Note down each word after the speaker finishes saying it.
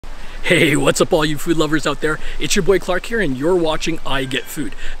Hey, what's up all you food lovers out there? It's your boy Clark here and you're watching I Get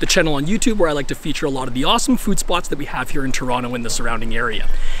Food, the channel on YouTube where I like to feature a lot of the awesome food spots that we have here in Toronto and the surrounding area.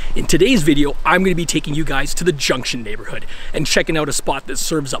 In today's video, I'm going to be taking you guys to the Junction Neighbourhood and checking out a spot that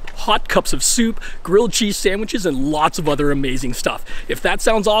serves up hot cups of soup, grilled cheese sandwiches, and lots of other amazing stuff. If that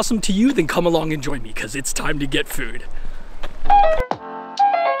sounds awesome to you, then come along and join me because it's time to get food.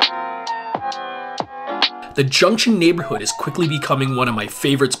 The Junction Neighbourhood is quickly becoming one of my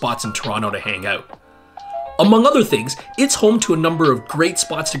favorite spots in Toronto to hang out. Among other things, it's home to a number of great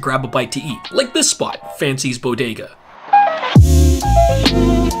spots to grab a bite to eat, like this spot, Phancy's Bodega.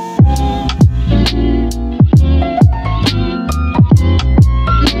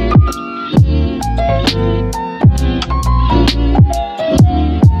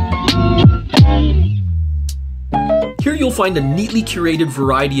 Here you'll find a neatly curated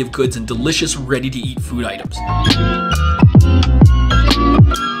variety of goods and delicious ready-to-eat food items.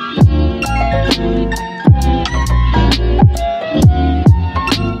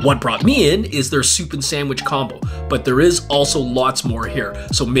 What brought me in is their soup and sandwich combo, but there is also lots more here,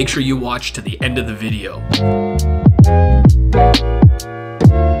 so make sure you watch to the end of the video.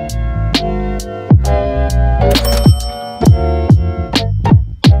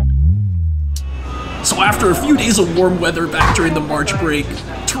 So after a few days of warm weather back during the March break,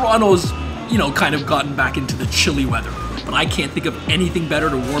 Toronto's, kind of gotten back into the chilly weather. But I can't think of anything better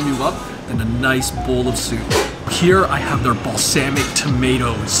to warm you up than a nice bowl of soup. Here I have their balsamic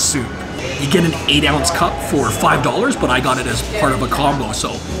tomato soup. You get an 8-ounce cup for $5, but I got it as part of a combo,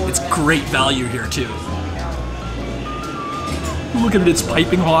 so it's great value here too. Look at it, it's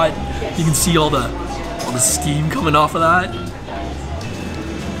piping hot. You can see all the steam coming off of that.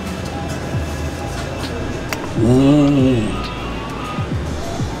 Ooh.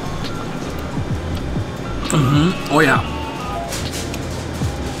 Oh yeah.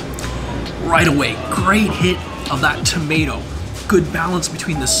 Right away, great hit of that tomato. Good balance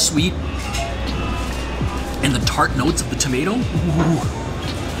between the sweet and the tart notes of the tomato. Ooh.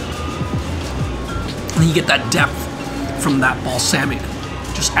 And you get that depth from that balsamic,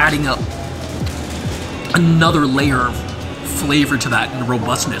 just adding up another layer of flavor to that and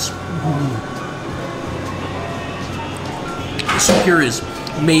robustness. Ooh. The soup here is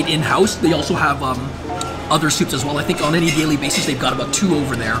made in-house. They also have other soups as well. I think on any daily basis they've got about 2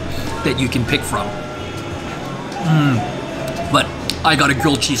 over there that you can pick from. But I got a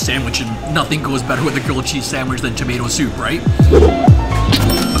grilled cheese sandwich and nothing goes better with a grilled cheese sandwich than tomato soup, right?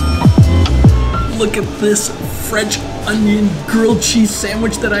 Look at this French onion grilled cheese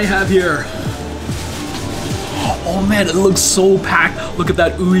sandwich that I have here. Oh man, it looks so packed. Look at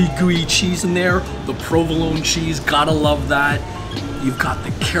that ooey gooey cheese in there. The provolone cheese, gotta love that. You've got the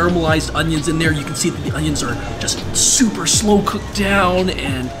caramelized onions in there. You can see that the onions are just super slow cooked down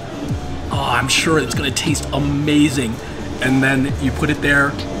and I'm sure it's gonna taste amazing. And then you put it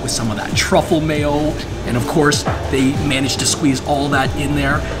there with some of that truffle mayo. And of course, they managed to squeeze all that in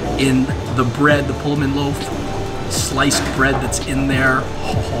there in the bread, the Pullman loaf, sliced bread that's in there.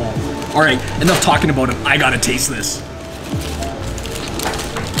 Oh. All right, enough talking about it. I gotta taste this.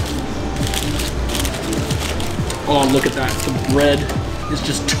 Oh, look at that. The bread is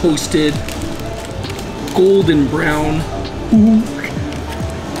just toasted, golden brown. Ooh.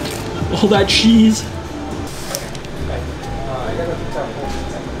 All that cheese.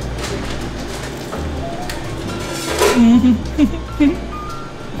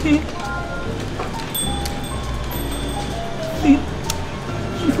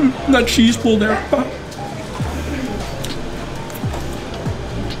 That cheese pull there.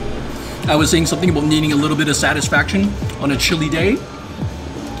 I was saying something about needing a little bit of satisfaction on a chilly day.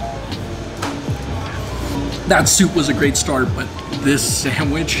 That soup was a great start, but this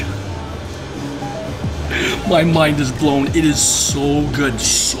sandwich, my mind is blown. It is so good,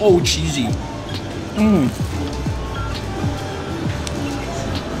 so cheesy.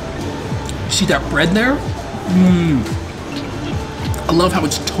 See that bread there? I love how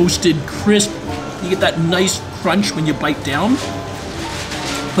it's toasted, crisp. You get that nice crunch when you bite down.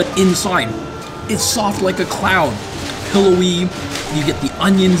 But inside, it's soft like a cloud. Pillowy. You get the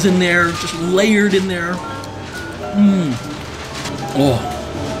onions in there, just layered in there. Oh,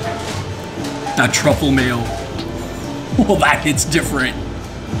 that truffle mayo. Oh, that hits different.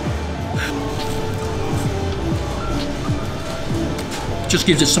 Just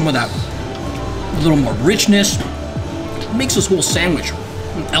gives it some of that, a little more richness. It makes this whole sandwich,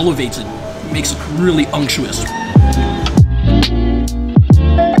 elevates it, makes it really unctuous.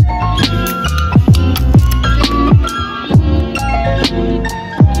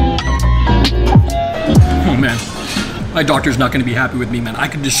 My doctor's not gonna be happy with me, man. I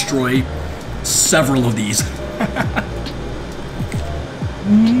could destroy several of these.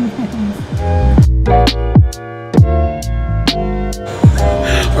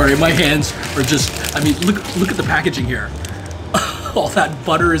 All right, my hands are just, I mean, look at the packaging here. All that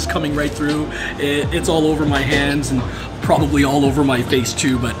butter is coming right through. It's all over my hands and probably all over my face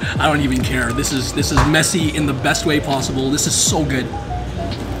too, but I don't even care. This is messy in the best way possible. This is so good.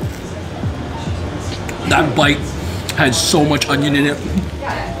 That bite had so much onion in it.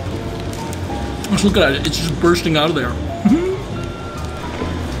 Just look at it, it's just bursting out of there.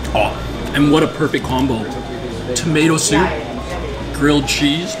 Oh, and what a perfect combo. Tomato soup, grilled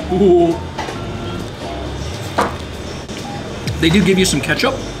cheese. Ooh. They do give you some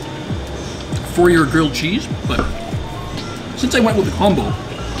ketchup for your grilled cheese, but since I went with the combo,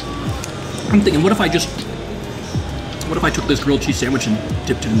 I'm thinking, what if I took this grilled cheese sandwich and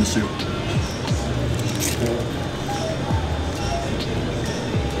dipped it in the soup?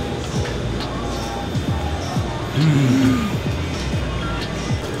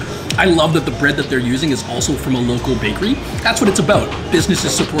 I love that the bread that they're using is also from a local bakery. That's what it's about.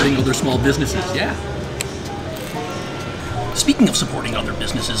 Businesses supporting other small businesses, yeah. Speaking of supporting other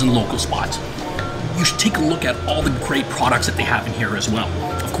businesses and local spots, you should take a look at all the great products that they have in here as well.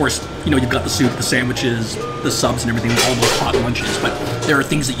 Of course, you know, you've got the soup, the sandwiches, the subs and everything, all those hot lunches, but there are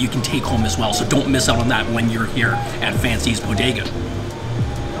things that you can take home as well, so don't miss out on that when you're here at Phancy's Bodega.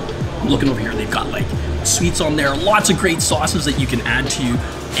 I'm looking over here, they've got like sweets on there, lots of great sauces that you can add to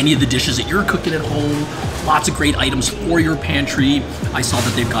any of the dishes that you're cooking at home, lots of great items for your pantry. I saw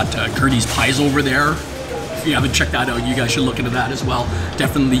that they've got Gertie's pies over there. If you haven't checked that out, you guys should look into that as well.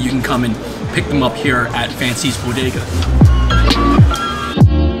 Definitely you can come and pick them up here at Phancy's Bodega.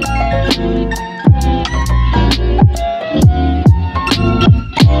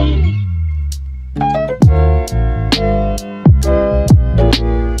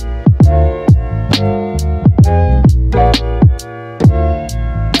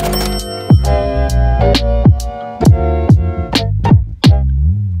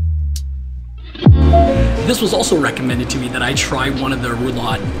 This was also recommended to me that I try one of their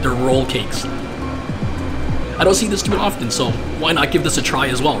roll cakes. I don't see this too often, so why not give this a try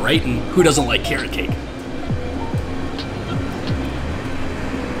as well, right? And who doesn't like carrot cake?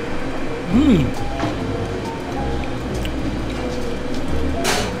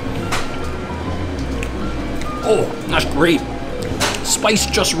 Oh, that's great. Spice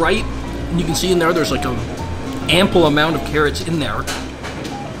just right. And you can see in there's like an ample amount of carrots in there.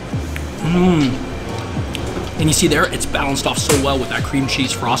 And you see there, it's balanced off so well with that cream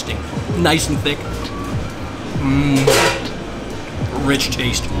cheese frosting. Nice and thick. Rich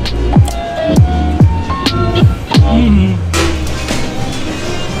taste.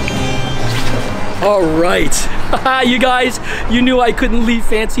 All right, you guys, you knew I couldn't leave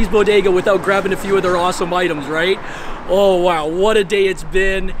Phancy's Bodega without grabbing a few of their awesome items, right? Oh wow, what a day it's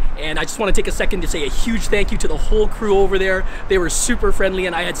been. And I just want to take a second to say a huge thank you to the whole crew over there. They were super friendly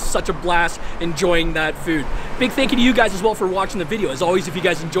and I had such a blast enjoying that food. Big thank you to you guys as well for watching the video. As always, if you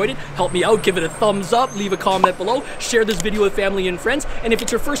guys enjoyed it, help me out, give it a thumbs up, leave a comment below, share this video with family and friends. And if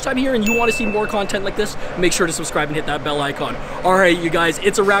it's your first time here and you want to see more content like this, make sure to subscribe and hit that bell icon. All right, you guys,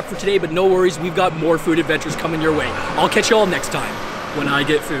 it's a wrap for today, but no worries, we've got more food adventures coming your way. I'll catch you all next time when I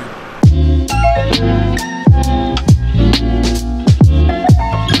get food.